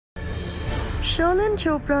शर्लिन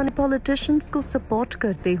चोपड़ा ने पॉलिटिशियंस को सपोर्ट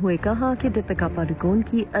करते हुए कहा कि दीपिका पादुकोण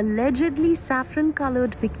की allegedly saffron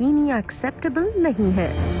coloured bikini acceptable नहीं है।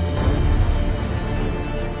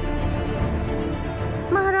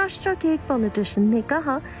 महाराष्ट्र के एक पॉलिटिशियन ने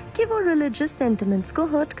कहा कि वो रिलीजियस सेंटिमेंट्स को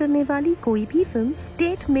हर्ट करने वाली कोई भी फिल्म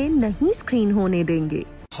स्टेट में नहीं स्क्रीन होने देंगे।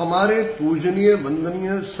 हमारे पूजनीय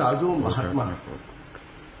वंदनीय साधु महात्मा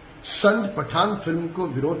संत पठान फिल्म को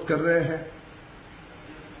विरोध कर रहे हैं।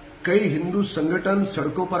 कई हिंदू संगठन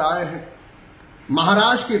सड़कों पर आए हैं।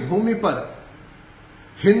 महाराष्ट्र की भूमि पर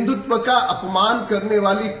हिंदुत्व का अपमान करने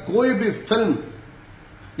वाली कोई भी फिल्म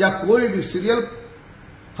या कोई भी सीरियल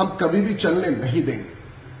हम कभी भी चलने नहीं देंगे।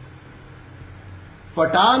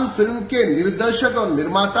 पठान फिल्म के निर्देशक और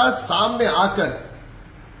निर्माता सामने आकर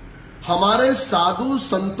हमारे साधु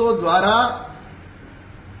संतों द्वारा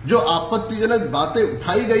जो आपत्तिजनक बातें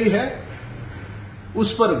उठाई गई है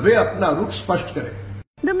उस पर वे अपना रुख स्पष्ट करें।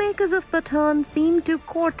 The makers of Pathaan seem to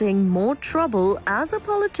courting more trouble as a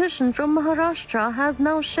politician from Maharashtra has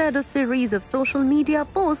now shared a series of social media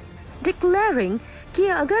posts declaring कि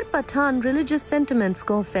अगर पठान religious sentiments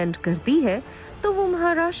को offend करती है तो वो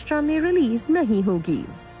महाराष्ट्र में रिलीज नहीं होगी।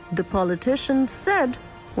 The politician said,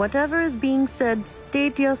 "Whatever is being said,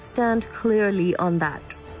 state your stand clearly on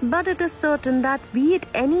that. But it is certain that be it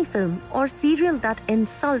any film or serial that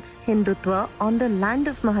insults Hindutva on the land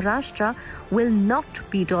of Maharashtra will not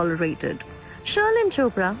be tolerated." Sherlyn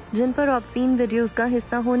Chopra, जिन पर obscene videos का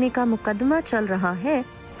हिस्सा होने का मुकदमा चल रहा है,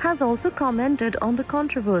 has also commented on the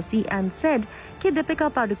controversy and said कि दीपिका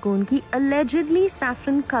पादुकोण की allegedly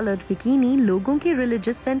saffron colored bikini लोगों के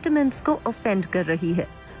religious sentiments को offend कर रही है।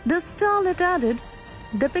 The starlet added,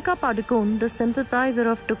 Deepika Padukone, the sympathizer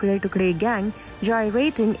of Tukde Tukde gang,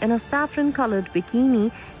 gyrating in a saffron-colored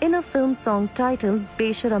bikini in a film song titled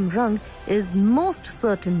Besharam Rang is most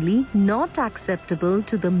certainly not acceptable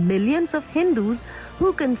to the millions of Hindus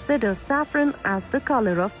who consider saffron as the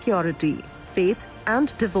color of purity, faith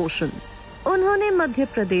and devotion. उन्होंने मध्य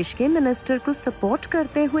प्रदेश के minister को support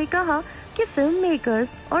करते हुए कहा कि film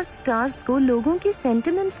makers और stars को लोगों की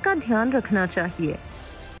सेंटिमेंट्स का ध्यान रखना चाहिए।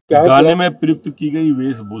 गाने में प्रयुक्त की गई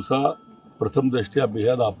वेशभूषा प्रथम दृष्टया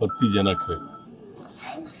बेहद आपत्तिजनक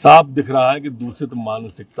है। साफ दिख रहा है कि दूषित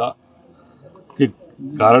मानसिकता के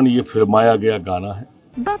कारण ये फिल्माया गया गाना है।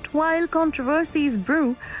 But while controversies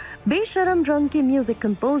brew, Besharam Rang के music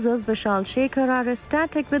composers Vishal Shekhar are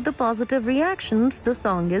ecstatic with the positive reactions the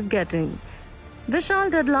song is getting. विशाल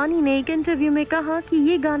डडलानी ने एक इंटरव्यू में कहा कि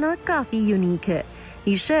ये गाना काफी यूनिक है।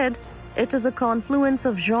 He said, "It is a confluence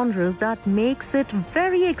of genres that makes it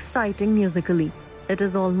very exciting musically. It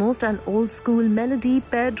is almost an old-school melody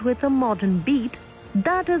paired with a modern beat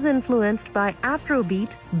that is influenced by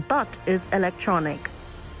Afrobeat but is electronic."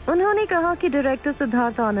 उन्होंने कहा कि director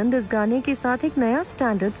Siddharth Anand इस गाने के साथ एक नया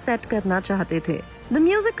standard set करना चाहते थे। The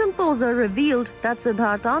music composer revealed that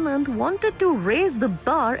Siddharth Anand wanted to raise the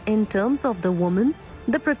bar in terms of the woman,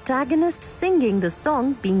 the protagonist singing the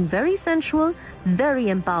song being very sensual, very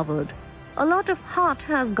empowered. A lot of heart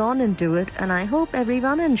has gone into it and I hope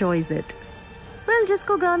everyone enjoys it. Well,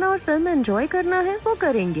 जिसको गाना और film enjoy करना है वो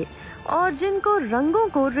करेंगे और जिनको रंगों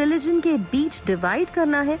को रिलीजन के बीच डिवाइड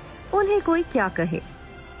करना है उन्हें कोई क्या कहे।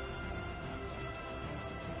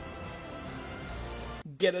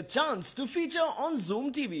 Get a chance to feature on Zoom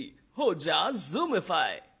TV. हो जा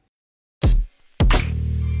Zoomify.